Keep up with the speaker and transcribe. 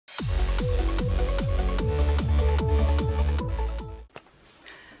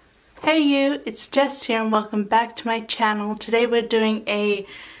Hey you, it's Jess here and welcome back to my channel. Today we're doing a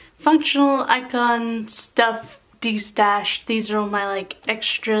functional icon stuff destash. These are all my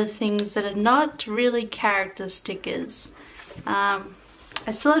extra things that are not really character stickers. I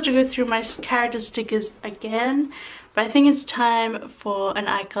still have to go through my character stickers again, but I think it's time for an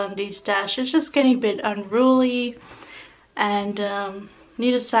icon destash. It's just getting a bit unruly and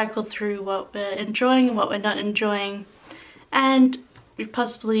need to cycle through what we're enjoying and what we're not enjoying, and we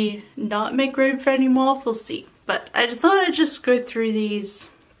possibly not make room for any more, we'll see. But I thought I'd just go through these.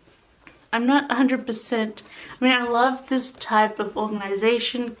 I'm not 100%, I mean I love this type of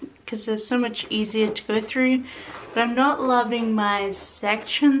organization because they're so much easier to go through, but I'm not loving my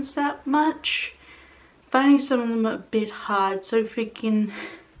sections that much. Finding some of them a bit hard, so if we can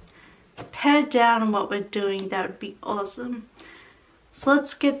pare down on what we're doing, that would be awesome. So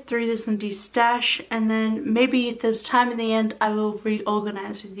let's get through this and destash, and then maybe if there's time in the end I will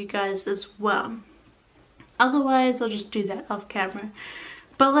reorganize with you guys as well. Otherwise I'll just do that off camera.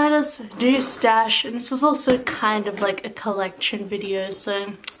 But let us destash, and this is also kind of like a collection video,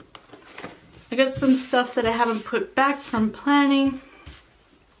 so I got some stuff that I haven't put back from planning.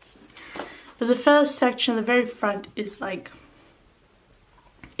 But the first section, the very front, is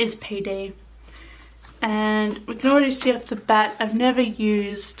payday. And we can already see off the bat, I've never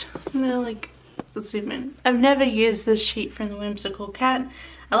used, let's zoom in. I've never used this sheet from the Whimsical Cat.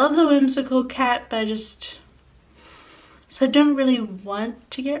 I love the Whimsical Cat, but I don't really want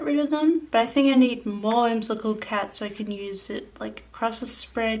to get rid of them. But I think I need more Whimsical Cat so I can use it across a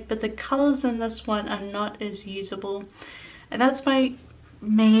spread. But the colors in this one are not as usable. And that's my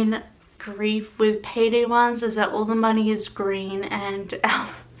main grief with payday ones, is that all the money is green and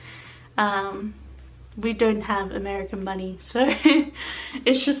we don't have American money, so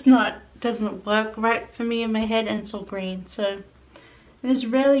it's just doesn't work right for me in my head, and it's all green, so there's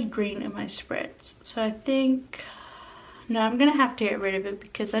rarely green in my spreads. So I think, no, I'm gonna have to get rid of it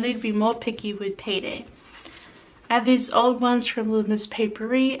because I need to be more picky with payday. I have these old ones from Little Miss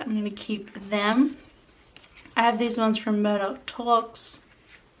Papery, I'm gonna keep them. I have these ones from Murdoch Talks,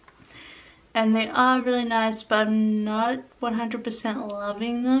 and they are really nice, but I'm not 100%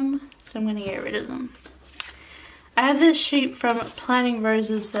 loving them, so I'm going to get rid of them. I have this sheet from Planning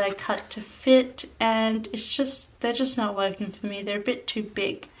Roses that I cut to fit, and they're just not working for me. They're a bit too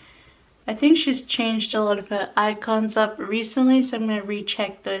big. I think she's changed a lot of her icons up recently, so I'm going to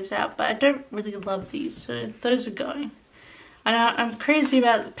recheck those out, but I don't really love these, so those are going. I know I'm crazy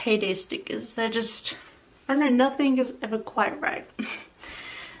about the payday stickers. They're just, I don't know, nothing is ever quite right.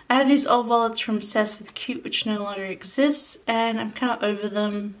 I have these old wallets from Obsessed with Cute, which no longer exists, and I'm kind of over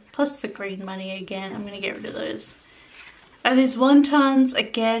them, plus the green money again. I'm going to get rid of those. I have these wontons,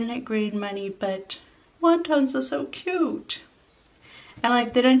 again, green money, but wontons are so cute.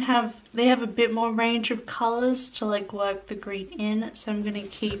 And they have a bit more range of colors to work the green in, so I'm going to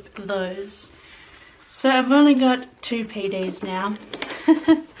keep those. So I've only got 2 paydays now,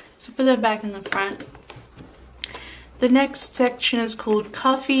 so put that back in the front. The next section is called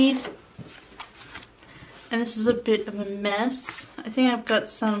Coffee, and this is a bit of a mess. I think I've got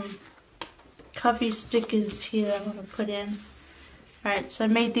some coffee stickers here that I want to put in. Alright, so I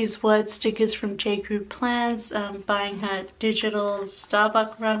made these word stickers from J. Crew Plans, buying her digital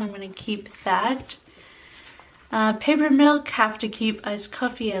Starbucks run. I'm going to keep that. Paper Milk, have to keep. Iced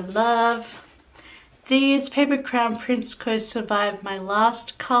coffee, I love. These Paper Crown Prince Coast survived my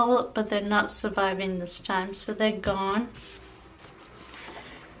last cull, but they're not surviving this time, so they're gone.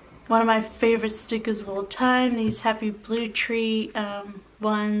 One of my favorite stickers of all time, these Happy Blue Tree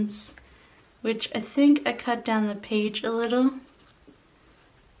ones, which I think I cut down the page a little.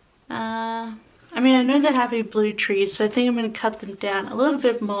 I mean, I know they're Happy Blue Trees, so I think I'm going to cut them down a little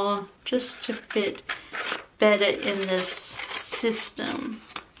bit more just to fit better in this system.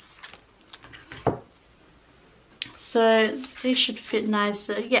 So they should fit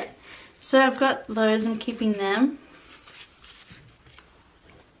nicer, yeah. So I've got those, I'm keeping them.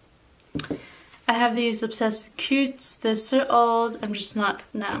 I have these Obsessed with Cutes, they're so old, I'm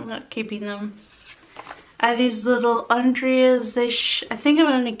not keeping them. I have these little Andreas, I think I've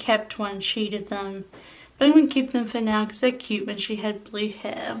only kept 1 sheet of them, but I'm going to keep them for now because they're cute when she had blue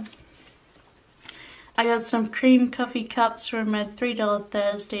hair. I got some cream coffee cups from my $3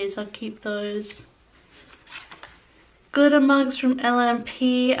 Thursdays, I'll keep those. Glitter mugs from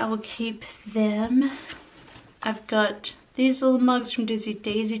LMP, I will keep them. I've got these little mugs from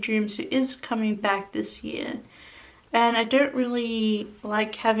Daisy Dreams, who is coming back this year. And I don't really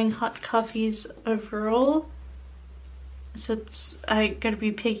like having hot coffees overall, so I gotta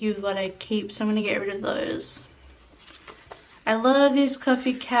be picky with what I keep, so I'm gonna get rid of those. I love these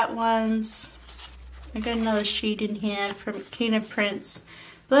Coffee Cat ones. I got another sheet in here from Kina Prints.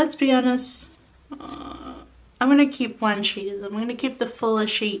 But let's be honest, I'm going to keep one sheet of them. I'm going to keep the fuller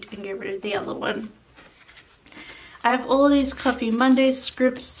sheet and get rid of the other one. I have all these Coffee Monday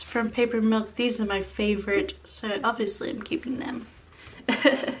scripts from Paper Milk. These are my favorite, so obviously I'm keeping them.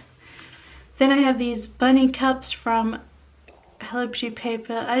 Then I have these bunny cups from Hello Kitty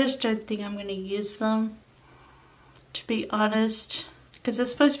Paper. I just don't think I'm going to use them, to be honest, because they're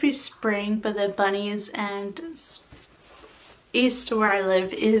supposed to be spring, but they're bunnies, and east where I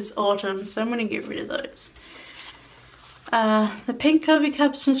live is autumn, so I'm going to get rid of those. The pink coffee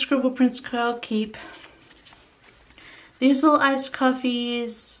cups from Scribble Prints Co. I'll keep. These little iced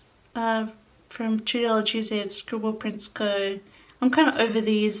coffees from $2 Tuesday at Scribble Prints Co. I'm kind of over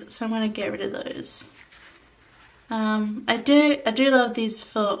these, so I'm going to get rid of those. I do love these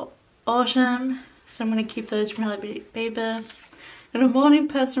for autumn, so I'm going to keep those from Hello Kitty Paper. And a morning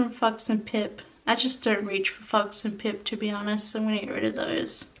person from Fox and Pip. I just don't reach for Fox and Pip, to be honest, so I'm going to get rid of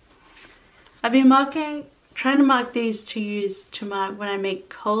those. I've been trying to mark these to use to mark when I make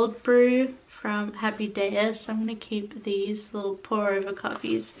cold brew from Happy Day, so I'm going to keep these little pour over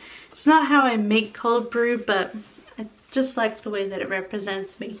coffees. It's not how I make cold brew, but I just like the way that it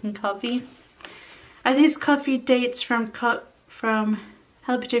represents making coffee. I have these coffee dates from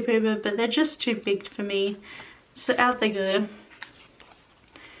Hello Kitty Paper, but they're just too big for me, so out they go.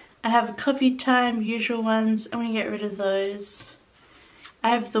 I have a Coffee Time usual ones. I'm going to get rid of those. I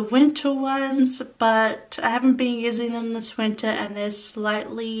have the winter ones, but I haven't been using them this winter and they're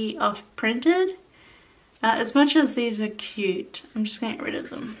slightly off printed. As much as these are cute, I'm just going to get rid of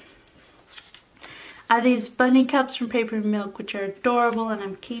them. I have these bunny cups from Paper Milk, which are adorable and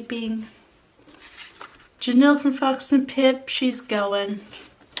I'm keeping. Janelle from Fox and Pip, she's going.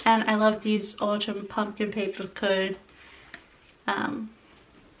 And I love these autumn Pumpkin Paper Co.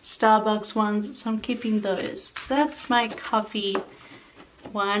 Starbucks ones, so I'm keeping those. So that's my coffee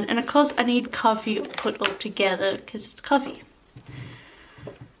one, and of course I need coffee put all together because it's coffee.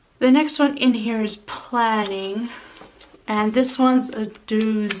 The next one in here is planning, and this one's a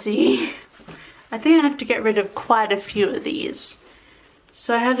doozy. I think I have to get rid of quite a few of these.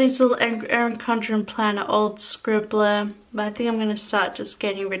 So I have these little Erin Condren Planner Old Scribbler, but I think I'm going to start just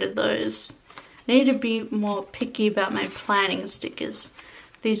getting rid of those. I need to be more picky about my planning stickers.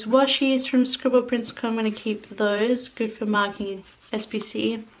 These washies from Scribble Prints Co. I'm going to keep those, good for marking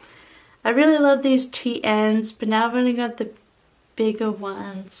SPC. I really love these TNs, but now I've only got the bigger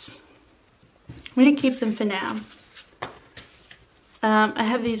ones. I'm going to keep them for now. I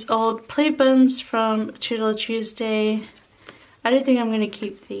have these old play buttons from $2 Tuesday. I don't think I'm going to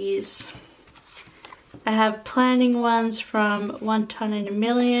keep these. I have planning ones from 1 Ton in a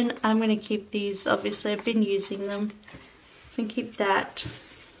Million. I'm going to keep these, obviously I've been using them. So I'm going to keep that.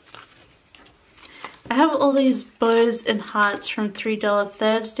 I have all these bows and hearts from $3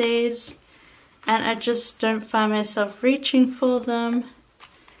 Thursdays, and I just don't find myself reaching for them.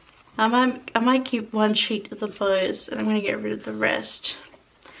 I might keep one sheet of the bows, and I'm going to get rid of the rest.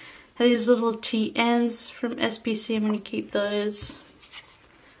 I have these little TNs from SPC, I'm going to keep those.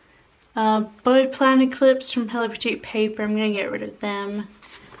 Bow planner clips from Hello Kitty Paper, I'm going to get rid of them.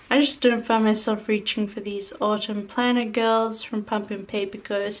 I just don't find myself reaching for these autumn planner girls from Pumpkin Paper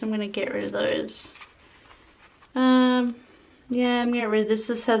Co, so I'm going to get rid of those. Yeah, I'm going to get rid of this.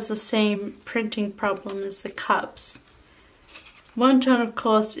 This has the same printing problem as the cups. 1 Ton, of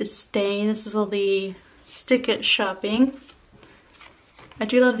course, is staying. This is all the sticker shopping. I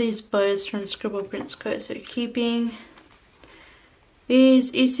do love these bows from Scribble Prints Co, so keeping.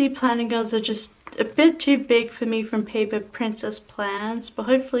 These EC Planner Girls are just a bit too big for me from Paper Princess Plans, but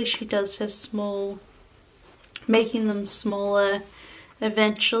hopefully she does her small, making them smaller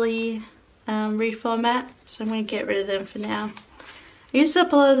eventually. Reformat, so I'm going to get rid of them for now. I used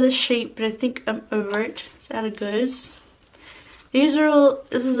up a lot of this sheet, but I think I'm over it, so out it goes. These are all,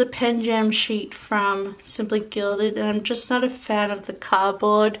 this is a pen jam sheet from Simply Gilded, and I'm just not a fan of the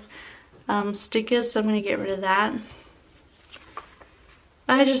cardboard stickers, so I'm going to get rid of that.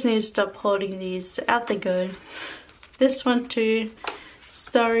 I just need to stop holding these, so out they go. This one too,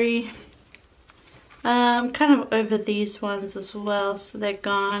 sorry. I'm kind of over these ones as well, so they're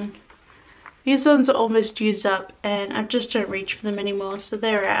gone. These ones are almost used up and I just don't reach for them anymore, so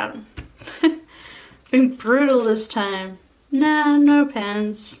they're out. Being brutal this time. Nah, no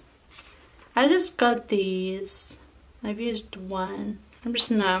pens. I just got these. I've used one. I'm just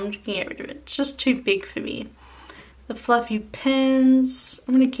gonna get rid of it. It's just too big for me. The fluffy pens.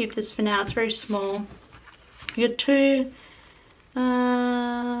 I'm gonna keep this for now. It's very small. I got two.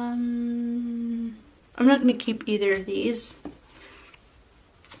 I'm not gonna keep either of these.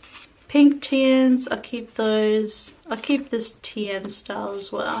 Pink TNs, I'll keep those. I'll keep this TN style as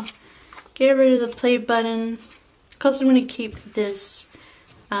well. Get rid of the play button. Of course I'm going to keep this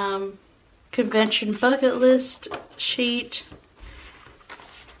convention bucket list sheet.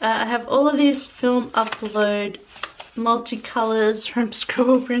 I have all of these film upload multicolors from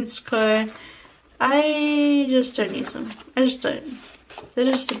Scribble Prints Co. I just don't use them. I just don't. They're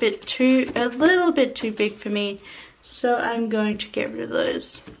just a little bit too big for me. So I'm going to get rid of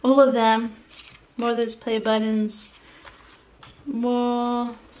those. All of them. More of those play buttons.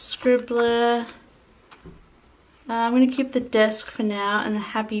 More Scribbler. I'm going to keep the desk for now and the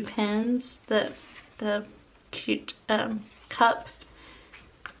happy pens. The cute cup.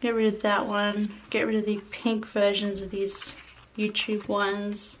 Get rid of that one. Get rid of the pink versions of these YouTube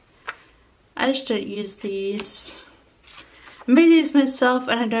ones. I just don't use these. I made these myself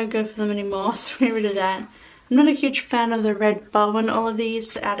and I don't go for them anymore, so get rid of that. I'm not a huge fan of the red bow on all of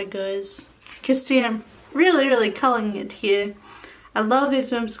these, so out it goes. You can see I'm really colouring it here. I love these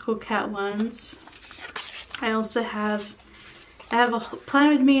whimsical cat ones. I also have a Plan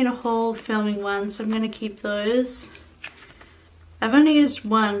With Me in a Haul filming one, so I'm going to keep those. I've only used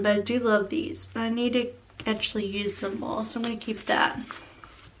one, but I do love these. I need to actually use them more, so I'm going to keep that.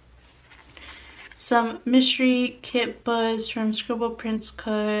 Some mystery kit bows from Scribble Prints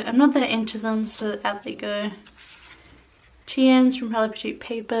Co. I'm not that into them, so out they go. TNs from Hello Petite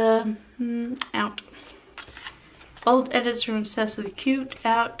Paper, out. Old edits from Obsessed with Cute,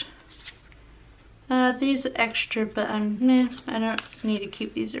 out. These are extra, but I don't need to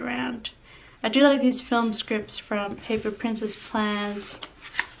keep these around. I do like these film scripts from Paper Princess Plans,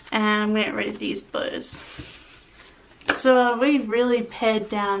 and I'm going to get rid of these bows. So we really pared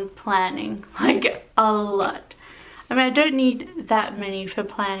down planning, like a lot. I mean, I don't need that many for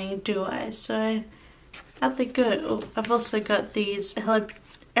planning, do I? So out they go. Oh, I've also got these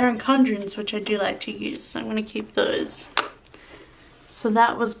Erin Condrens, which I do like to use, so I'm going to keep those. So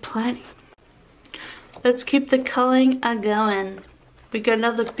that was planning. Let's keep the culling going. We got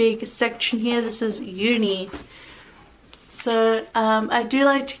another big section here. This is uni. So I do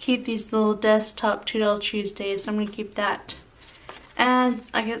like to keep these little desktop $2 Tuesdays, so I'm going to keep that. And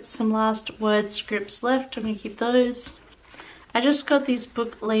I get some last word scripts left. I'm going to keep those. I just got these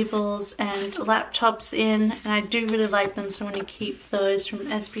book labels and laptops in, and I do really like them, so I'm going to keep those from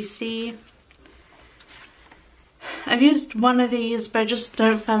SBC. I've used one of these, but I just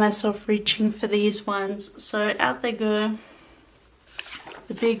don't find myself reaching for these ones, so out they go.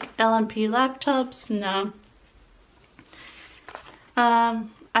 The big LMP laptops, no. I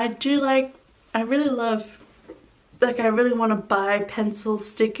really want to buy pencil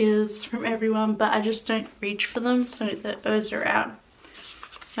stickers from everyone, but I just don't reach for them, so those are out.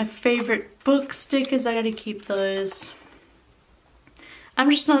 My favorite book stickers, I gotta keep those.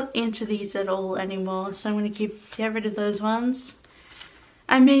 I'm just not into these at all anymore, so I'm gonna get rid of those ones.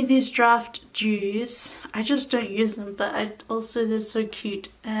 I made these draft Jews. I just don't use them, but they're so cute,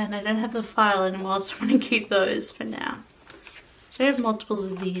 and I don't have the file anymore, so I'm going to keep those for now. So I have multiples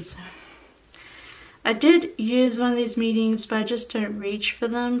of these. I did use one of these meetings, but I just don't reach for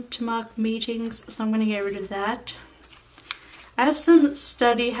them to mark meetings, so I'm going to get rid of that. I have some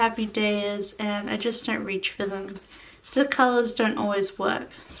study happy days, and I just don't reach for them. The colours don't always work,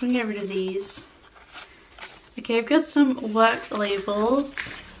 so I'm going to get rid of these. Okay, I've got some work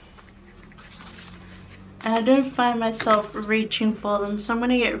labels, and I don't find myself reaching for them, so I'm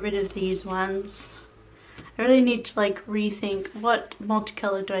going to get rid of these ones. I really need to rethink what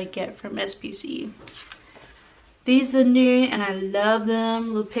multicolor do I get from SPC. These are new and I love them.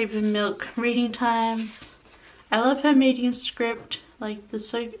 Little paper milk reading times. I love her making script, they're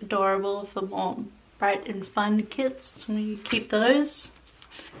so adorable for more bright and fun kits, so I'm going to keep those.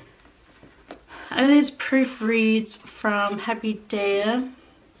 I have these proofreads from Happy Day.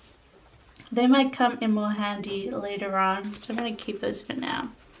 They might come in more handy later on, so I'm going to keep those for now.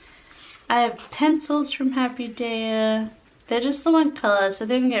 I have pencils from Happy Day. They're just the one color, so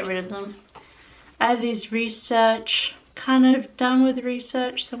they're going to get rid of them. I have these research, kind of done with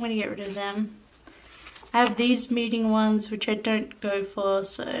research, so I'm going to get rid of them. I have these meeting ones, which I don't go for,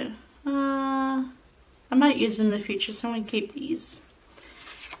 so I might use them in the future, so I'm going to keep these.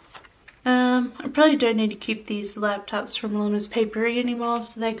 I probably don't need to keep these laptops from Luminous Papery anymore,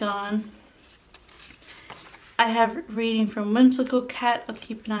 so they're gone. I have reading from Whimsical Cat, I'll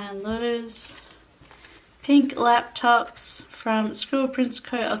keep an eye on those. Pink laptops from Scribble Prints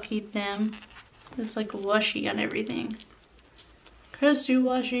Co, I'll keep them. There's washi on everything. Curse you,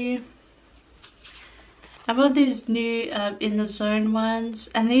 washi. I bought these new In the Zone ones,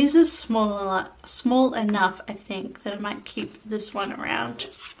 and these are small enough, I think, that I might keep this one around.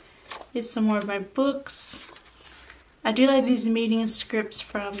 Here's some more of my books. I do like these meeting scripts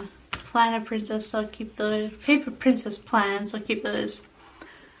from Planner Princess, so I'll keep those. Paper Princess plans, I'll keep those.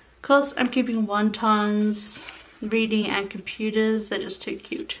 Of course, I'm keeping wontons, reading, and computers. They're just too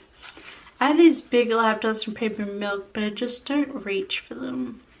cute. I have these big laptops from Paper Milk, but I just don't reach for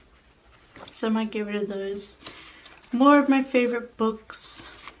them. So I might get rid of those. More of my favorite books.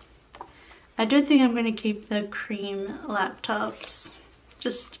 I do think I'm going to keep the cream laptops.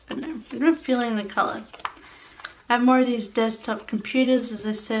 Just, I don't know, I'm not feeling the color. I have more of these desktop computers. As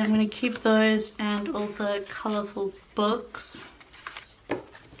I said, I'm going to keep those and all the colourful books.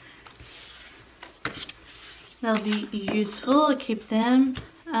 They'll be useful. I'll keep them.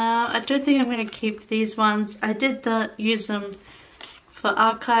 I do think I'm going to keep these ones. I did use them for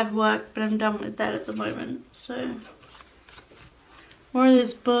archive work, but I'm done with that at the moment. So, more of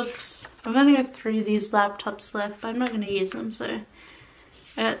these books. I've only got 3 of these laptops left, but I'm not going to use them. So,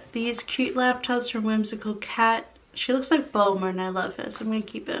 I got these cute laptops from Whimsical Cat. She looks like Bulma and I love her, so I'm going to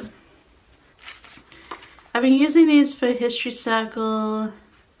keep her. I've been using these for History Circle,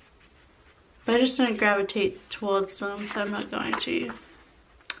 but I just don't gravitate towards them, so I'm not going to.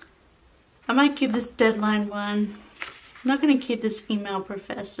 I might keep this deadline one. I'm not going to keep this email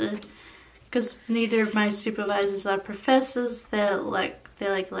professor because neither of my supervisors are professors. They're like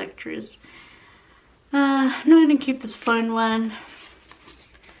lecturers. I'm not going to keep this phone one.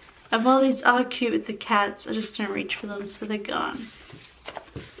 Of all these are cute with the cats. I just don't reach for them, so they're gone.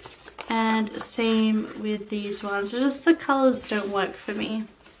 And same with these ones. Just the colors don't work for me.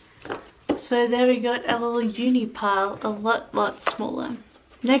 So there we got a little uni pile, a lot smaller.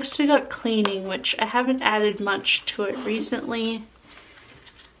 Next we got cleaning, which I haven't added much to it recently.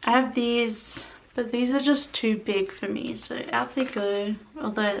 I have these, but these are just too big for me, so out they go,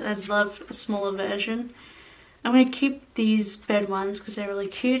 although I'd love a smaller version. I'm going to keep these bed ones because they're really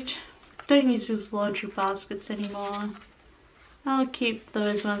cute. Don't use these laundry baskets anymore. I'll keep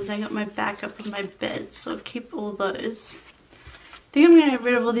those ones. I got my backup of my bed, so I'll keep all those. I think I'm going to get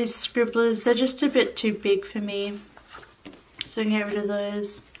rid of all these scribblers. They're just a bit too big for me. So I can get rid of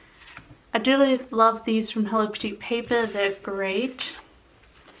those. I do really love these from Hello Petite Paper. They're great.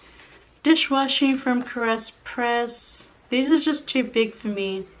 Dishwashing from Caress Press. These are just too big for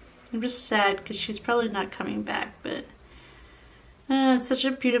me. I'm just sad because she's probably not coming back, but it's such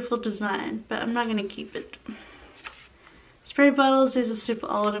a beautiful design, but I'm not going to keep it. Spray bottles, these are super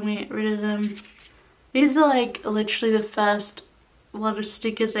old. I'm going to get rid of them. These are like literally the first lot of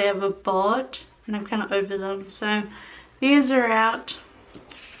stickers I ever bought, and I'm kind of over them, so these are out.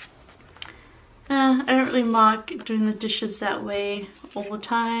 I don't really mark doing the dishes that way all the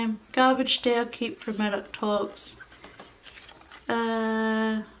time. Garbage day I'll keep for Murdoch Talks.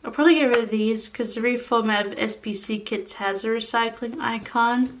 I'll probably get rid of these because the reformat of SPC kits has a recycling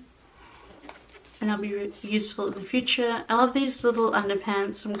icon, and they'll be useful in the future. I love these little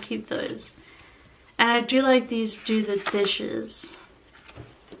underpants, so I'm going to keep those. And I do like these do the dishes,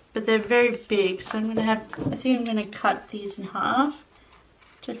 but they're very big, so I think I'm going to cut these in half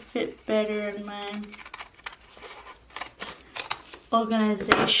to fit better in my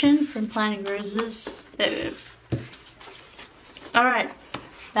organization from Planting Roses. There we go. Alright,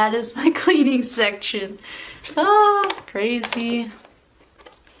 that is my cleaning section. Crazy.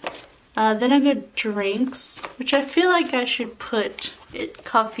 Then I got drinks, which I feel like I should put it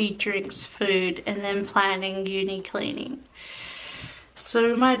coffee, drinks, food, and then planning, uni, cleaning. So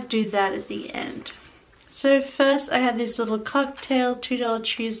we might do that at the end. So first I have these little cocktail $2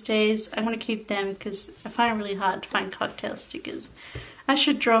 Tuesdays. I'm going to keep them because I find it really hard to find cocktail stickers. I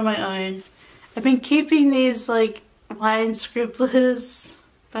should draw my own. I've been keeping these like wine scribblers,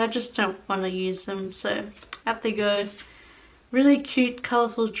 but I just don't want to use them, so out they go. Really cute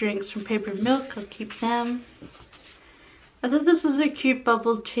colourful drinks from Paper Milk, I'll keep them. I thought this was a cute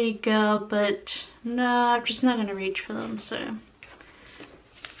bubble tea girl, but no, I'm just not going to reach for them, so.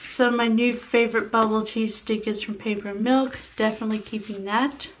 Some of my new favourite bubble tea stickers from Paper Milk, definitely keeping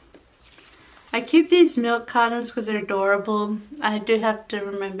that. I keep these milk cartons because they're adorable. I do have to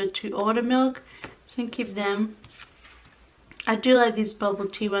remember to order milk, so I can keep them. I do like these bubble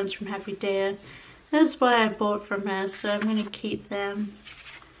tea ones from Happy Dare. That's what I bought from her, so I'm going to keep them.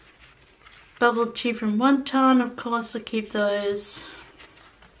 Bubble tea from Wonton, of course, I'll keep those.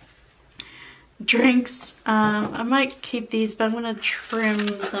 Drinks, I might keep these, but I'm going to trim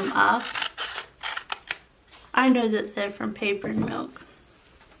them up. I know that they're from Paper and Milk.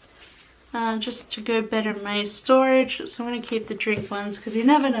 Just to go better in my storage, so I'm going to keep the drink ones because you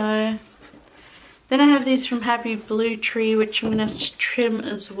never know. Then I have these from Happy Blue Tree, which I'm going to trim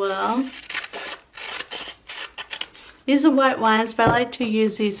as well. These are white wines, but I like to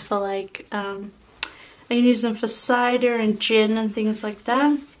use these for like, I can use them for cider and gin and things like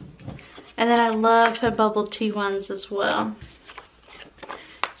that. And then I love her bubble tea ones as well.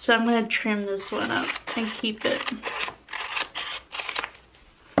 So I'm going to trim this one up and keep it.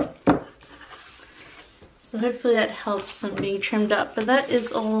 So hopefully that helps them being trimmed up. But that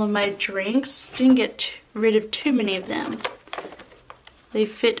is all of my drinks. Didn't get rid of too many of them. They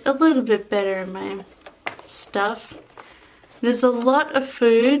fit a little bit better in my stuff. There's a lot of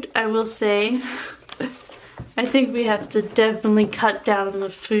food, I will say. I think we have to definitely cut down on the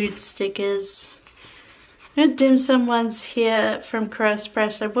food stickers. I got dim sum ones here from Crust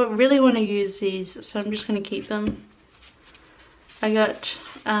Press. I really want to use these, so I'm just going to keep them. I got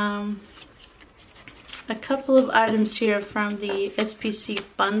a couple of items here from the SPC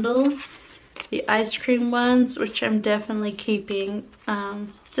bundle. The ice cream ones, which I'm definitely keeping.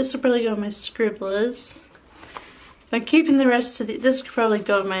 This will probably go in my scribblers. I'm keeping the rest of this could probably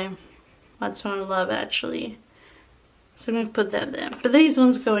go in my What's One I Love actually. So I'm going to put that there. But these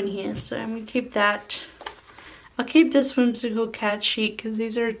ones go in here, so I'm going to keep that. I'll keep this whimsical cat sheet because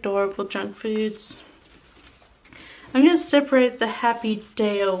these are adorable junk foods. I'm going to separate the Happy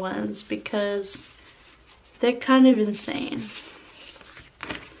Day-O ones because they're kind of insane.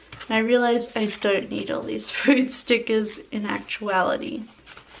 And I realize I don't need all these food stickers in actuality.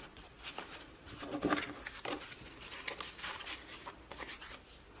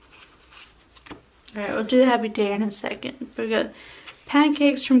 Alright, we'll do the Happy Day in a second. But we got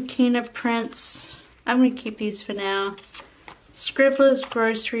pancakes from Kina Prince. I'm going to keep these for now. Scribblers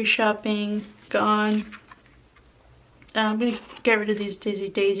grocery shopping, gone. I'm going to get rid of these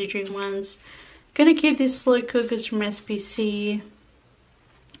Daisy Dream ones. Going to keep these slow cookers from SPC.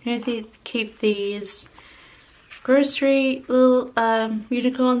 I'm going to keep these grocery little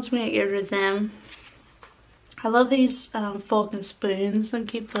unicorns. I'm going to get rid of them. I love these fork and spoons. I'll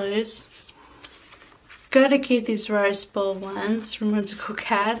keep those. Gotta keep these rice bowl ones from Whimsical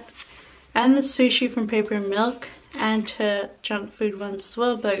Cat. And the sushi from Paper and Milk. And her junk food ones as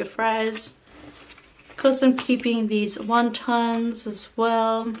well, burger fries. Of course I'm keeping these wontons as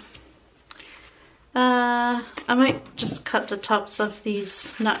well. I might just cut the tops off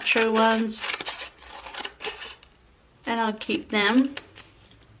these nacho ones. And I'll keep them.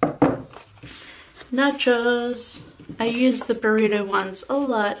 Nachos. I use the burrito ones a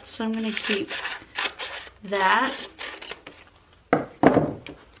lot, so I'm going to keep that.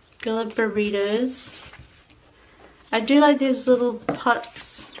 I love burritos. I do like these little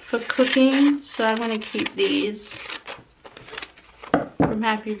pots for cooking, so I'm going to keep these from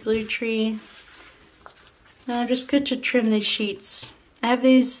Happy Blue Tree. Just good to trim these sheets. I have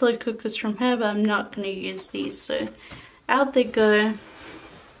these slow cookers from her, but I'm not going to use these, so out they go.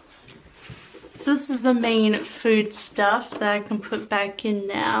 So this is the main food stuff that I can put back in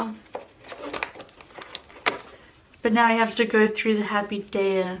now. But now I have to go through the Happy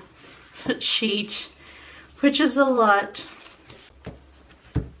Day sheet, which is a lot.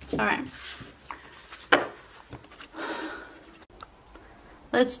 Alright.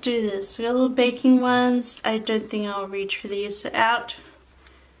 Let's do this. We got little baking ones. I don't think I'll reach for these. So out.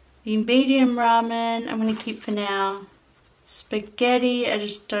 The medium ramen, I'm going to keep for now. Spaghetti, I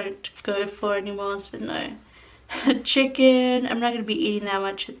just don't go for anymore, so no. Chicken, I'm not going to be eating that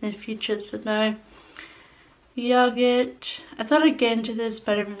much in the future, so no. Yogurt, I thought I'd get into this,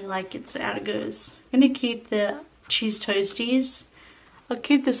 but I don't really like it, so out it goes. I'm going to keep the cheese toasties. I'll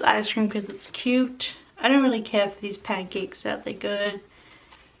keep this ice cream because it's cute. I don't really care for these pancakes, out they go.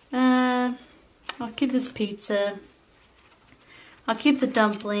 I'll keep this pizza. I'll keep the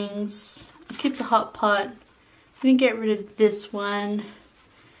dumplings. I'll keep the hot pot. I'm going to get rid of this one.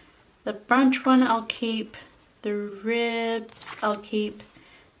 The brunch one I'll keep. The ribs I'll keep.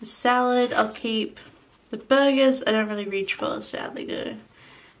 The salad I'll keep. The burgers I don't really reach for, so out they go.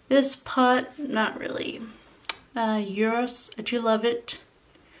 This pot, not really. Euros, I do love it.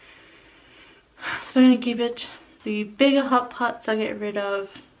 So I'm going to keep it. The bigger hot pots I'll get rid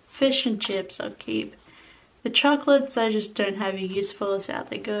of. Fish and chips I'll keep. The chocolates I just don't have a use for, so out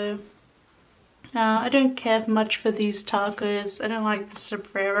they go. I don't care much for these tacos. I don't like the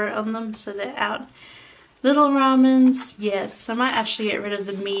sombrero on them, so they're out. Little ramens, yes. I might actually get rid of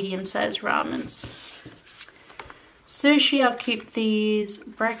the medium-sized ramens. Sushi, I'll keep these.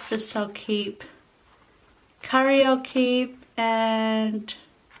 Breakfast, I'll keep. Curry, I'll keep. And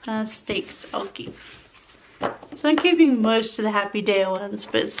steaks, I'll keep. So I'm keeping most of the Happy Day ones,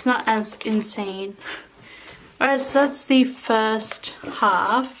 but it's not as insane. Alright, so that's the first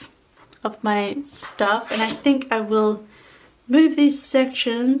half of my stuff, and I think I will move these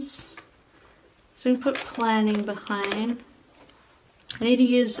sections So I'm going to put planning behind. I need to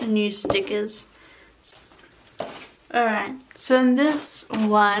use new stickers. Alright, so in this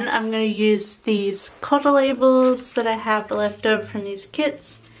one I'm going to use these quarter labels that I have left over from these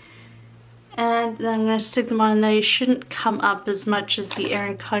kits. And then I'm going to stick them on, and they shouldn't come up as much as the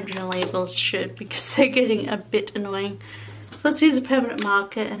Erin Condren labels should because they're getting a bit annoying. So let's use a permanent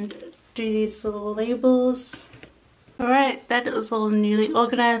marker and do these little labels. Alright, that is all newly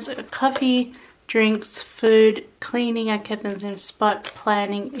organised. I got coffee, drinks, food, cleaning, I kept in the same spot,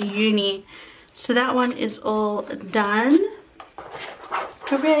 planning, uni. So that one is all done.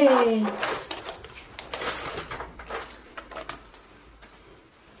 Hooray!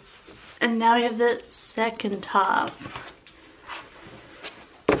 And now we have the second half.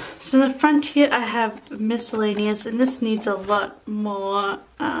 So in the front here I have miscellaneous, and this needs a lot more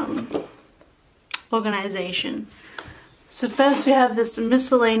organisation. So first we have this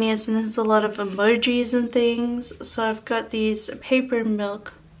miscellaneous, and this is a lot of emojis and things. So I've got these paper and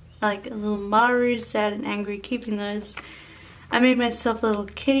milk, like a little Maru, sad and angry, keeping those. I made myself little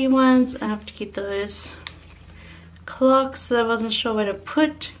kitty ones, I have to keep those. Clocks that I wasn't sure where to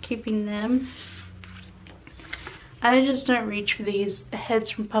put, keeping them. I just don't reach for these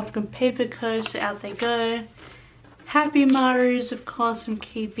heads from Pumpkin Paper Co, so out they go. Happy Marus, of course, I'm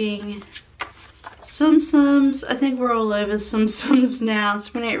keeping. Tsum Tsums, I think we're all over Tsum Tsums now, so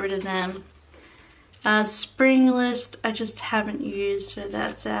I'm gonna get rid of them. Spring list, I just haven't used, so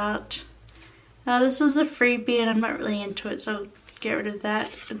that's out. This was a freebie and I'm not really into it, so I'll get rid of that.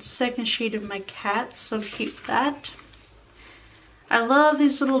 It's second sheet of my cats, so I'll keep that. I love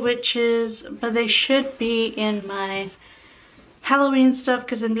these little witches, but they should be in my Halloween stuff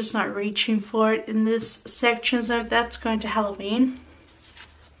because I'm just not reaching for it in this section, so that's going to Halloween.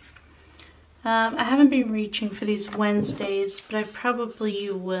 I haven't been reaching for these Wednesdays, but I probably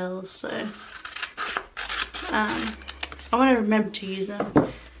will, so I want to remember to use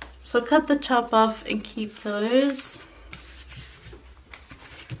them. So I'll cut the top off and keep those.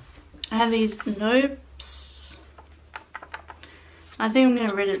 I have these nopes. I think I'm going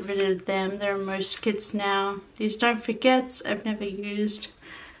to get rid of them. They're in most kits now. These don't forgets I've never used.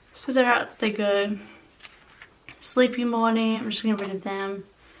 So they're out, they go. Sleepy morning, I'm just going to get rid of them.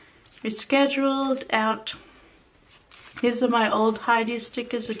 Rescheduled, out. These are my old Heidi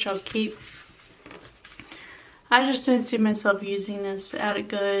stickers, which I'll keep. I just don't see myself using this. Out it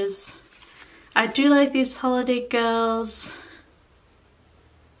goes. I do like these holiday girls.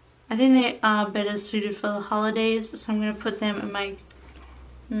 I think they are better suited for the holidays, so I'm going to put them in my...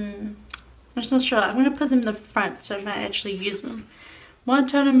 I'm just not sure. I'm going to put them in the front so I might actually use them.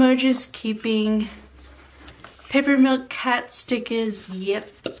 One-tone emojis, keeping. Paper milk cat stickers, yep.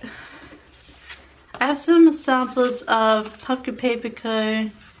 I have some samples of Pumpkin Paper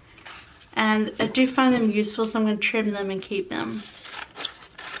Co. and I do find them useful, so I'm going to trim them and keep them.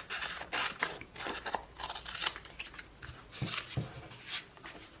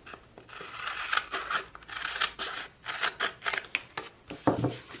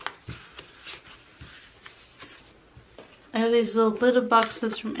 I have these little litter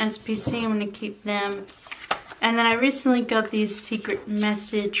boxes from SPC, I'm going to keep them. And then I recently got these secret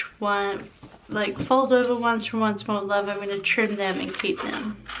message one, like fold over ones from Once More Love. I'm going to trim them and keep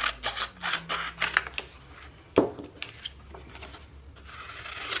them.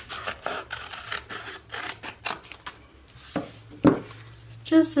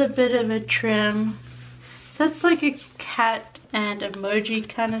 Just a bit of a trim. So that's like a cat and emoji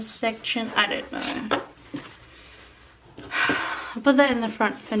kind of section. I don't know. I'll put that in the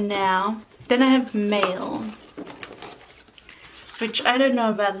front for now. Then I have mail, which I don't know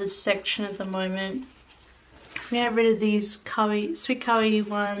about this section at the moment. I'm gonna get rid of these kawaii, sweet kawaii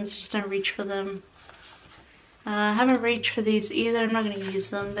ones, just don't reach for them. I haven't reached for these either, I'm not going to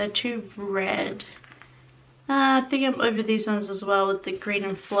use them, they're too red. I think I'm over these ones as well with the green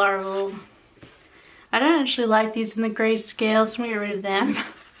and floral. I don't actually like these in the grayscale, so I'm going to get rid of them.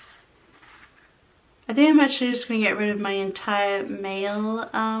 I think I'm actually just going to get rid of my entire mail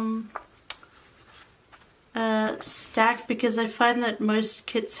stack because I find that most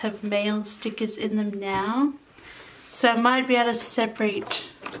kits have mail stickers in them now. So I might be able to separate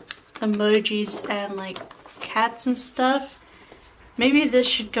emojis and like cats and stuff. Maybe this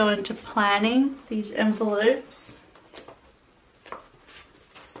should go into planning, these envelopes.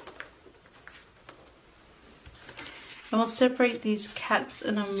 And we'll separate these cats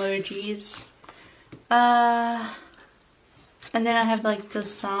and emojis. And then I have like the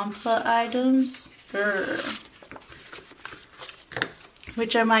sampler items.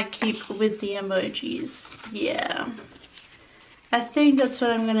 Which I might keep with the emojis. Yeah. I think that's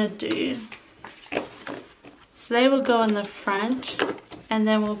what I'm gonna do. So they will go on the front, and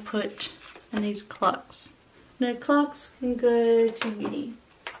then we'll put in these clocks. No, clocks can go to uni.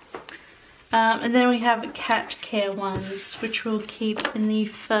 And then we have cat care ones, which we'll keep in the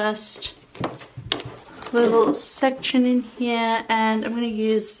first little section in here, and I'm going to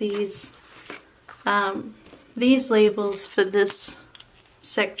use these labels for this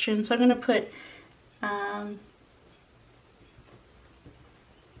section. So I'm going to put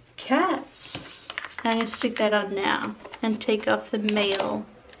cats. I'm going to stick that on now and take off the male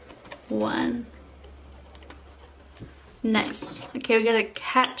one. Nice. Okay, we got a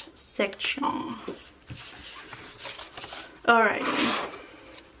cat section. Alrighty.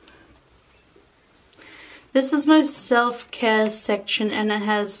 This is my self-care section, and it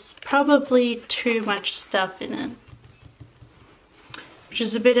has probably too much stuff in it, which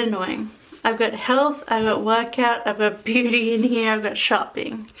is a bit annoying. I've got health, I've got workout, I've got beauty in here, I've got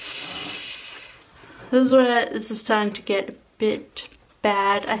shopping. This is where this is starting to get a bit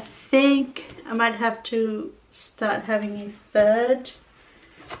bad. I think I might have to start having a third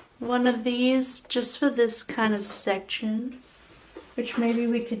one of these just for this kind of section, which maybe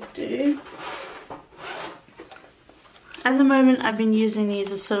we could do. At the moment I've been using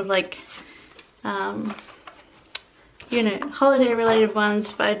these as sort of like you know, holiday related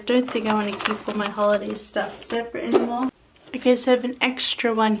ones, but I don't think I want to keep all my holiday stuff separate anymore. Okay, so I have an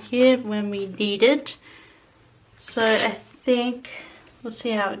extra one here when we need it, so I think we'll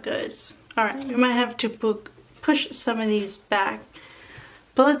see how it goes. Alright, we might have to push some of these back,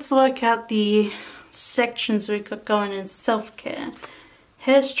 but let's work out the sections we've got going in self-care.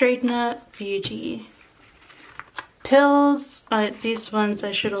 Hair straightener, beauty. Pills, these ones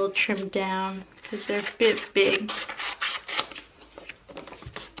I should all trim down because they're a bit big.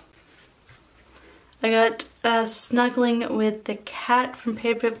 I got Snuggling with the Cat from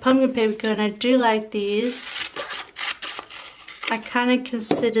Pumpkin Paper Co, and I do like these. I kind of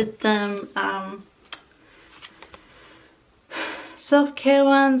considered them self-care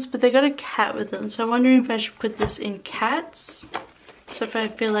ones, but they got a cat with them, so I'm wondering if I should put this in cats. So if I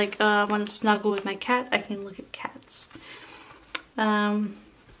feel like I want to snuggle with my cat, I can look at cats.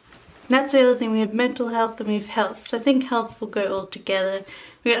 That's the other thing. We have mental health and we have health, so I think health will go all together.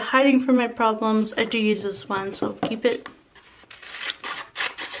 We got hiding from my problems. I do use this one, so I'll keep it.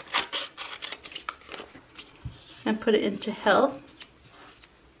 And put it into health.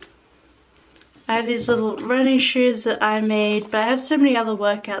 I have these little running shoes that I made, but I have so many other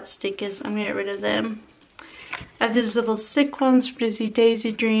workout stickers, I'm going to get rid of them. I have these little sick ones from Dizzy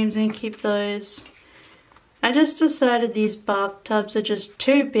Daisy Dreams, and keep those. I just decided these bathtubs are just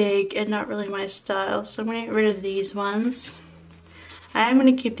too big and not really my style, so I'm going to get rid of these ones. I am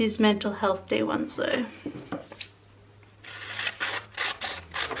going to keep these mental health day ones though.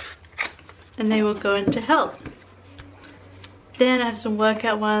 And they will go into health. Then I have some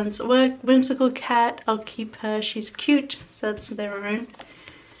workout ones. Whimsical Cat, I'll keep her, she's cute, so that's their own.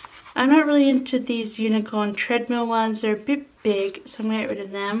 I'm not really into these unicorn treadmill ones, they're a bit big, so I'm going to get rid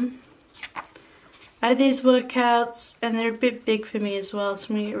of them. I have these workouts, and they're a bit big for me as well,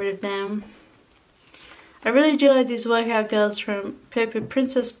 so I'm going to get rid of them. I really do like these workout girls from Paper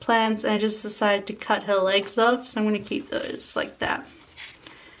Princess Plans, and I just decided to cut her legs off, so I'm going to keep those like that.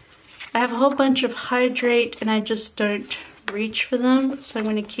 I have a whole bunch of Hydrate, and I just don't reach for them, so I'm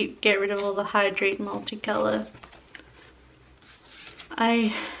going to get rid of all the Hydrate multicolor.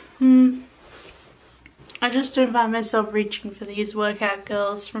 I just don't find myself reaching for these workout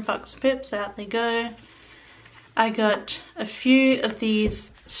girls from Fox and Pip, so out they go. I got a few of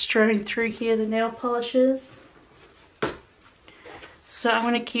these strewn through here, the nail polishes. So I'm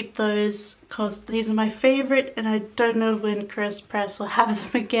going to keep those because these are my favourite, and I don't know when Chris Press will have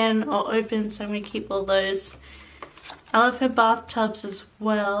them again or open, so I'm going to keep all those. I love her bathtubs as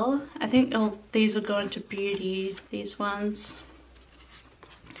well. I think these will go into beauty, these ones.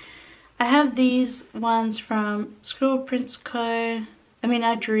 I have these ones from School Prince Co. I mean,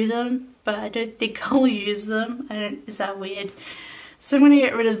 I drew them, but I don't think I'll use them. Is that weird? So I'm going to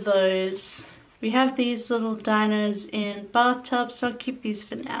get rid of those. We have these little dinos in bathtubs, so I'll keep these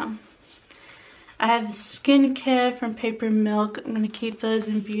for now. I have the skincare from Paper Milk. I'm going to keep those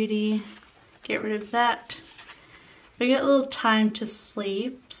in beauty. Get rid of that. We get a little time to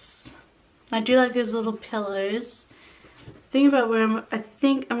sleeps. I do like these little pillows. Think about where I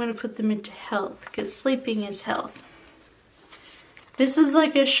think I'm going to put them into health, because sleeping is health. This is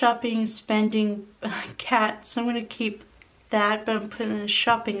like a shopping spending cat, so I'm going to keep that, but I'm putting in a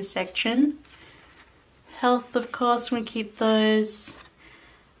shopping section. Health, of course, I'm going to keep those.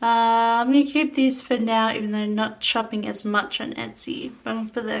 I'm going to keep these for now, even though I'm not shopping as much on Etsy, but I'm going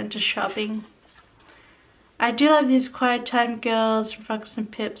to put that into shopping. I do like these Quiet Time Girls from Fox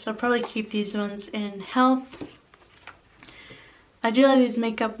and Pips. I'll probably keep these ones in health. I do like these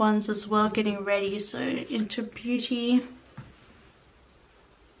makeup ones as well, getting ready, so into beauty.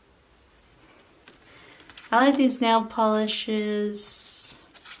 I like these nail polishes.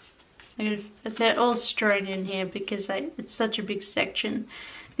 They're all strewn in here because it's such a big section.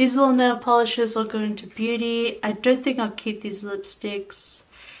 These little nail polishes will go into beauty. I don't think I'll keep these lipsticks.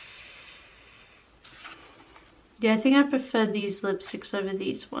 Yeah, I think I prefer these lipsticks over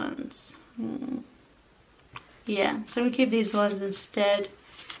these ones. Yeah, so I'm going to keep these ones instead.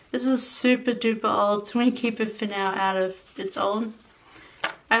 This is super duper old, so I'm going to keep it for now out of its own.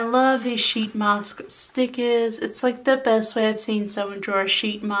 I love these sheet mask stickers. It's like the best way I've seen someone draw a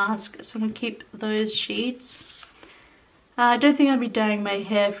sheet mask, so I'm going to keep those sheets. I don't think I'll be dyeing my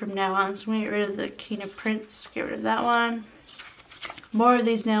hair from now on, so I'm going to get rid of the Kina prints, get rid of that one. More of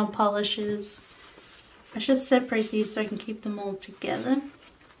these nail polishes. I should separate these so I can keep them all together.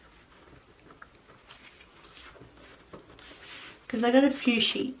 Because I got a few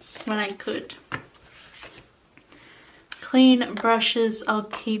sheets when I could. Clean brushes I'll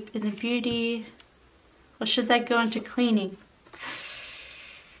keep in the beauty. Or should that go into cleaning?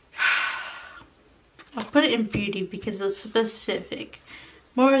 I'll put it in beauty because it's specific.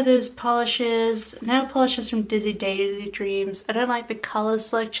 More of those polishes. Nail polishes from Dizzy Daisy Dreams. I don't like the colour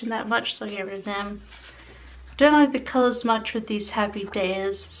selection that much, so I'll get rid of them. Don't like the colours much with these Happy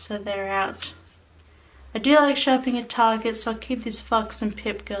Days, so they're out. I do like shopping at Target, so I'll keep these Fox and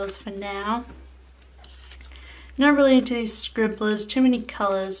Pip girls for now. Not really into these scribblers, too many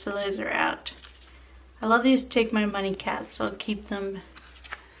colours, so those are out. I love these Take My Money cats, so I'll keep them.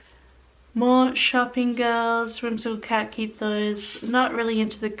 More shopping girls, Whimsical Cat, keep those. Not really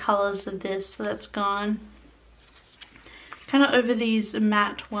into the colours of this, so that's gone. Kind of over these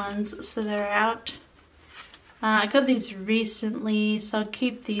matte ones, so they're out. I got these recently, so I'll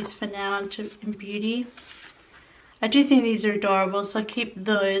keep these for now in beauty. I do think these are adorable, so I'll keep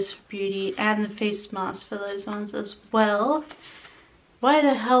those for beauty and the face mask for those ones as well. Why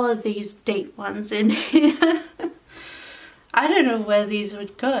the hell are these date ones in here? I don't know where these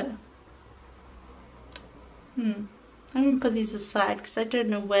would go. I'm going to put these aside because I don't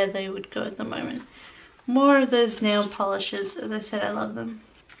know where they would go at the moment. More of those nail polishes. As I said, I love them.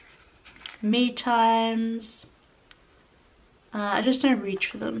 Me Times. I just don't reach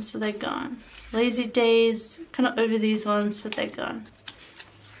for them, so they're gone. Lazy Days, kind of over these ones, so they're gone.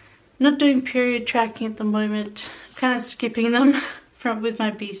 Not doing period tracking at the moment. Kind of skipping them with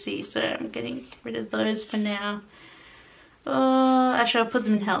my BC, so I'm getting rid of those for now. Actually, I'll put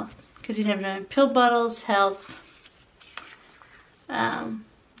them in health, because you never know. Pill bottles, health.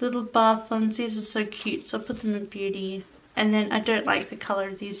 Little bath ones, these are so cute, so I'll put them in beauty. And then I don't like the colour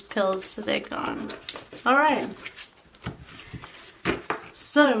of these pills, so they're gone. Alright.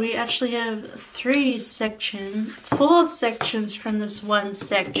 So we actually have 4 sections from this one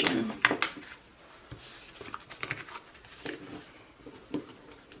section.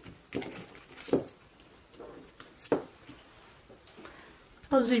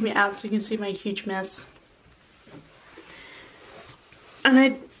 I'll zoom it out so you can see my huge mess. And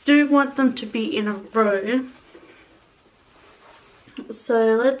I do want them to be in a row.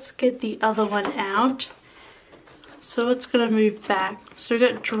 So let's get the other one out. So it's going to move back. So we've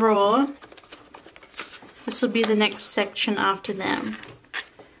got drawer. This will be the next section after them.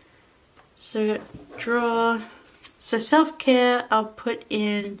 So we've got drawer. So self-care I'll put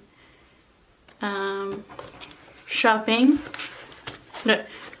in shopping. No,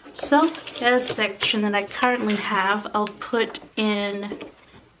 self-care section that I currently have I'll put in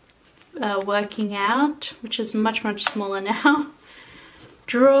working out, which is much smaller now.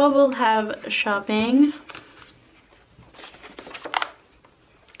 Drawer will have shopping.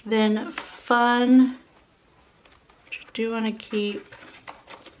 Then fun, which I do want to keep.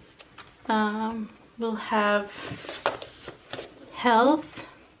 We'll have health,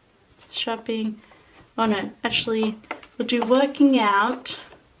 shopping. Oh no, actually we'll do working out.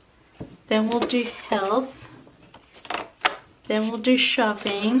 Then we'll do health. Then we'll do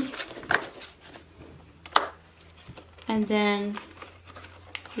shopping. And then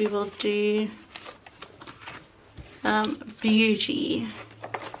we will do beauty.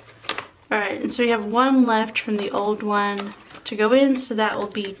 Alright, and so we have one left from the old one to go in, so that will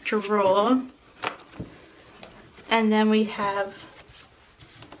be drawer. And then we have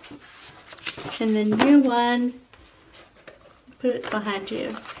in the new one, put it behind you,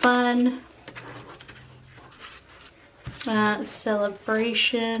 fun,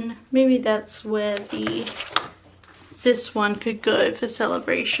 celebration. Maybe that's where this one could go for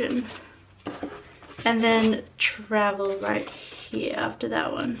celebration. And then travel right here after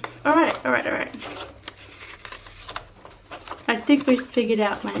that one. Alright. I think we figured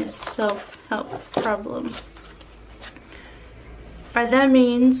out my self-help problem. Alright, that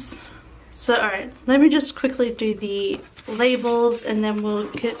means... So, alright, let me just quickly do the labels and then we'll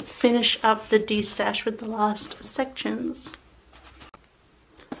finish up the Destash with the last sections.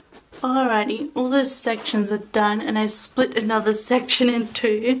 Alrighty, all those sections are done and I split another section in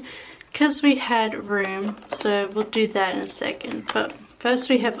two because we had room, so we'll do that in a second. But first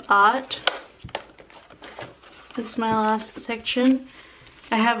we have art. This is my last section.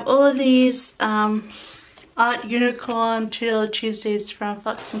 I have all of these Art Unicorn $2 Tuesdays from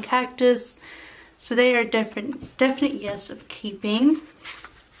Fox and Cactus. So they are definite yes of keeping.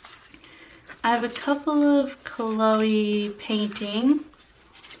 I have a couple of Chloe painting.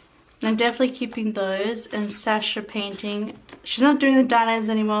 I'm definitely keeping those, and Sasha painting. She's not doing the dinos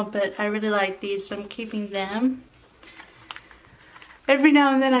anymore, but I really like these, so I'm keeping them. Every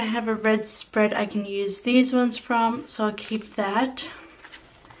now and then I have a red spread I can use these ones from, so I'll keep that.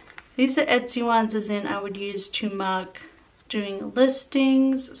 These are Etsy ones, as in I would use to mark doing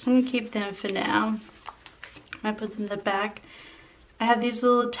listings, so I'm going to keep them for now. I put them in the back. I have these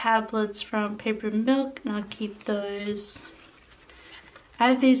little tablets from Paper Milk, and I'll keep those. I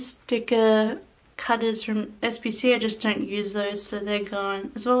have these sticker cutters from SPC, I just don't use those, so they're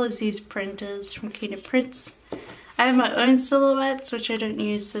gone, as well as these printers from Kina Prints. I have my own silhouettes, which I don't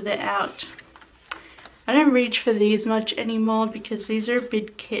use, so they're out. I don't reach for these much anymore because these are a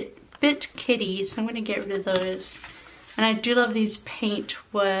bit kitty, so I'm going to get rid of those. And I do love these paint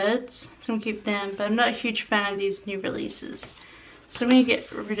words, so I'm going to keep them, but I'm not a huge fan of these new releases. So I'm going to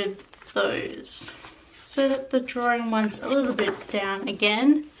get rid of those. So that the drawing one's a little bit down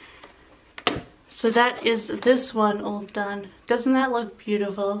again. So that is this one all done. Doesn't that look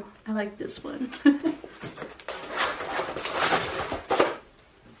beautiful? I like this one.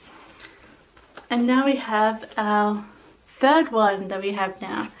 And now we have our third one that we have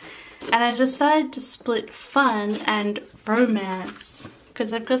now. And I decided to split fun and romance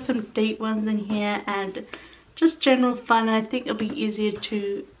because I've got some date ones in here and just general fun, and I think it'll be easier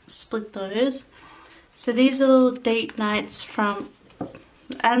to split those. So these are little date nights from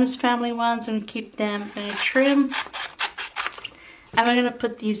Adam's Family ones. I'm going to keep them. I'm going to trim. And we're going to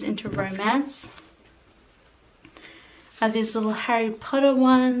put these into romance. I have these little Harry Potter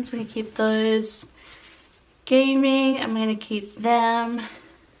ones. I'm going to keep those. Gaming, I'm going to keep them.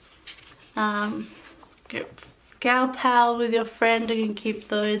 Gal Pal with your friend, I'm going to keep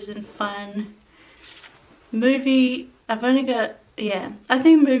those in fun. Movie, I've only got, yeah, I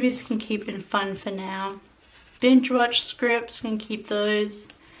think movies can keep in fun for now. Binge watch scripts, I'm going to keep those.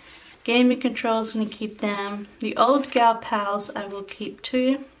 Gaming controls, I'm going to keep them. The old Gal Pals I will keep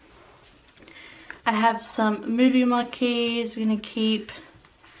too. I have some movie marquees, I'm going to keep.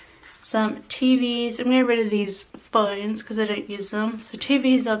 Some TVs, I'm going to get rid of these phones because I don't use them. So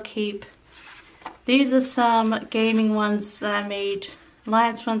TVs I'll keep. These are some gaming ones that I made,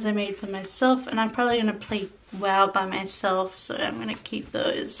 Alliance ones I made for myself, and I'm probably going to play WoW by myself, so I'm going to keep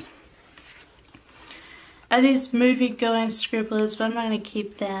those. Are these movie going scribblers, but I'm not going to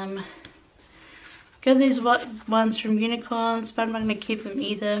keep them. Got these ones from Unicorns, but I'm not going to keep them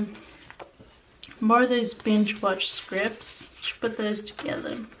either. More of those binge watch scripts, should put those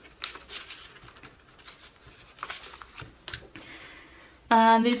together.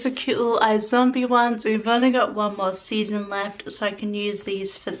 These are cute little iZombie ones. We've only got one more season left, so I can use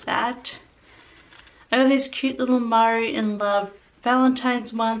these for that. I got these cute little Mario in Love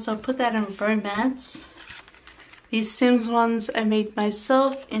Valentine's ones, so I'll put that in romance. These Sims ones I made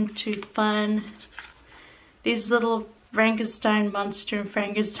myself into fun. These little Frankenstein monster and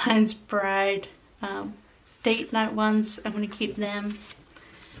Frankenstein's bride date night ones, I'm going to keep them.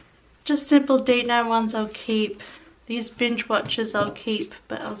 Just simple date night ones I'll keep. These binge watches I'll keep,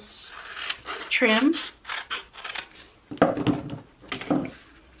 but I'll trim.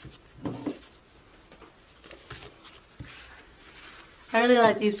 I really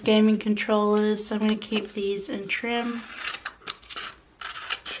like these gaming controllers, so I'm going to keep these and trim.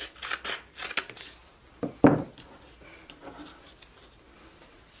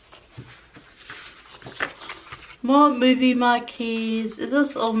 More movie marquees. Is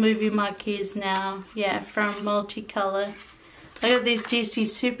this all movie marquees now? Yeah, from Multicolor. I got these DC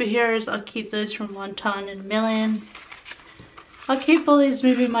superheroes. I'll keep those from Wonton and Million. I'll keep all these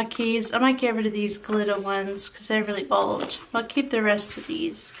movie marquees. I might get rid of these glitter ones because they're really old. I'll keep the rest of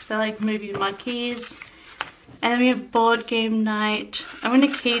these because I like movie marquees. And then we have board game night. I'm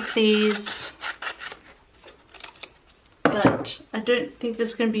going to keep these, but cute. I don't think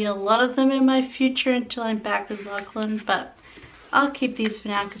there's going to be a lot of them in my future until I'm back with Lachlan, but I'll keep these for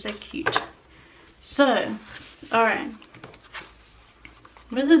now because they're cute. So, alright.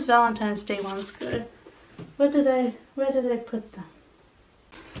 Where does Valentine's Day ones go? Where did I put them?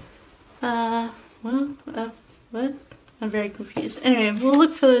 What? I'm very confused. Anyway, we'll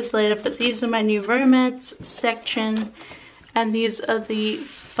look for those later, but these are my new romance section, and these are the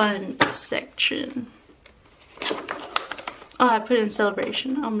fun section. Oh, I put in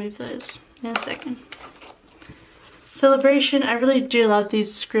celebration. I'll move those in a second. Celebration, I really do love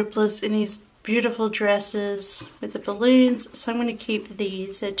these scribblers in these beautiful dresses with the balloons, so I'm going to keep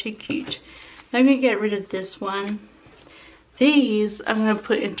these. They're too cute. I'm going to get rid of this one. These I'm going to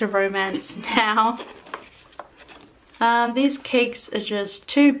put into romance now. These cakes are just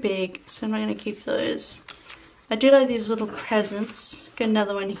too big, so I'm not going to keep those. I do like these little presents. Got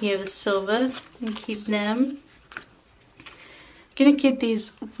another one here with silver. And keep them. Gonna keep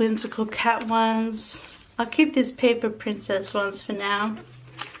these whimsical cat ones. I'll keep these paper princess ones for now.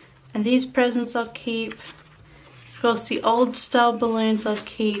 And these presents I'll keep. Of course, the old style balloons I'll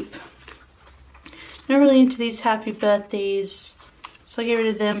keep. Not really into these happy birthdays, so I'll get rid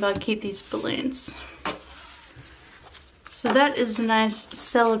of them, but I'll keep these balloons. So that is a nice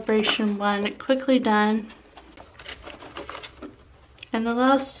celebration one, quickly done. And the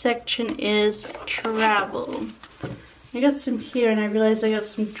last section is travel. I got some here and I realized I got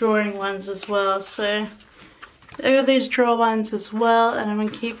some drawing ones as well, so I got these draw ones as well, and I'm going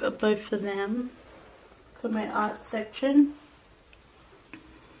to keep both of them for my art section.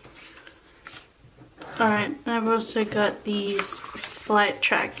 Alright, and I've also got these flight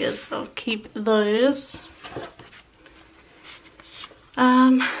trackers, so I'll keep those.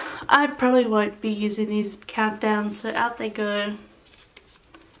 I probably won't be using these countdowns, so out they go.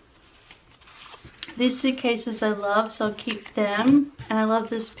 These suitcases I love, so I'll keep them. And I love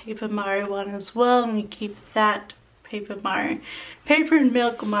this Paper Mario one as well. I'm going to keep that Paper and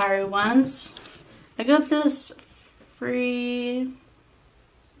Milk Mario ones. I got this free.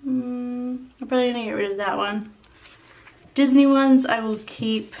 I'm probably going to get rid of that one. Disney ones I will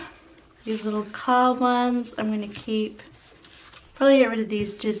keep. These little car ones I'm going to keep. Probably get rid of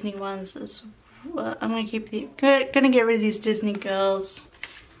these Disney ones as well. I'm going to keep gonna get rid of these Disney girls.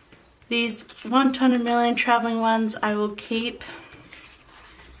 These 1 ton a million traveling ones I will keep.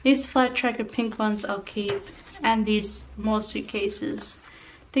 These flight tracker pink ones I'll keep. And these more suitcases. I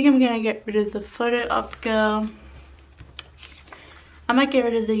think I'm going to get rid of the photo op girl. I might get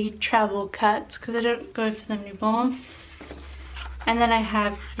rid of the travel cuts because I don't go for them anymore. And then I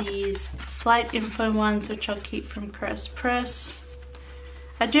have these flight info ones which I'll keep from Crest Press.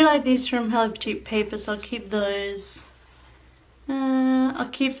 I do like these from Hello Petite Paper, so I'll keep those. I'll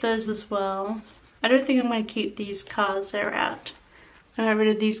keep those as well. I don't think I'm going to keep these cars, they're out. I got rid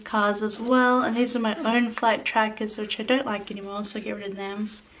of these cars as well, and these are my own flight trackers which I don't like anymore, so I'll get rid of them.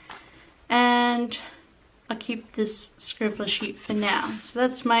 And I'll keep this scribbler sheet for now. So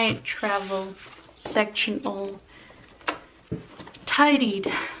that's my travel section all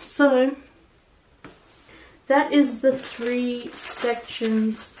tidied. So that is the 3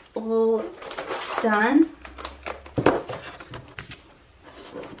 sections all done.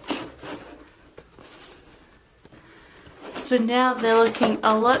 So now they're looking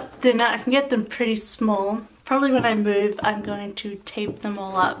a lot thinner. I can get them pretty small. Probably when I move I'm going to tape them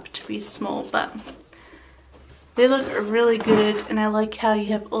all up to be small, but they look really good, and I like how you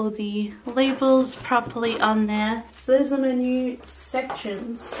have all the labels properly on there. So those are my new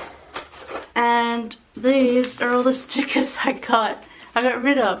sections. And these are all the stickers I got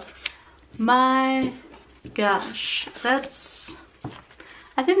rid of. My gosh, that's...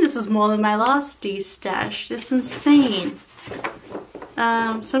 I think this is more than my last Destash. It's insane. So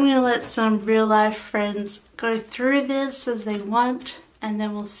I'm going to let some real life friends go through this as they want, and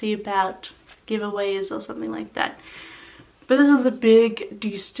then we'll see about giveaways or something like that. But this is a big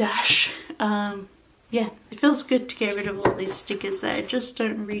Destash. Yeah, it feels good to get rid of all these stickers that I just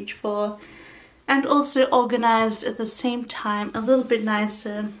don't reach for. And also organized at the same time, a little bit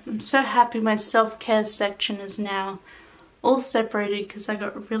nicer. I'm so happy my self-care section is now all separated because I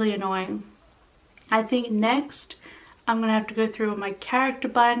got really annoying. I think next I'm going to have to go through all my character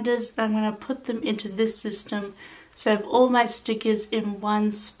binders, and I'm going to put them into this system so I have all my stickers in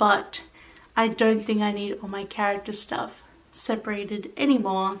one spot. I don't think I need all my character stuff separated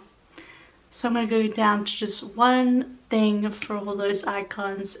anymore. So I'm going to go down to just one thing for all those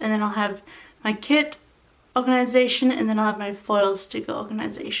icons, and then I'll have my kit organization, and then I'll have my foil sticker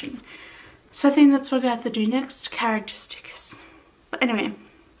organization. So I think that's what I have to do next, character stickers. But anyway,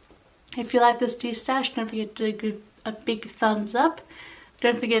 if you like this Destash, don't forget to give a big thumbs up.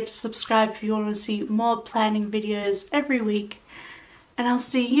 Don't forget to subscribe if you want to see more planning videos every week. And I'll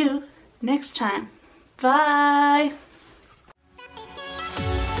see you next time. Bye!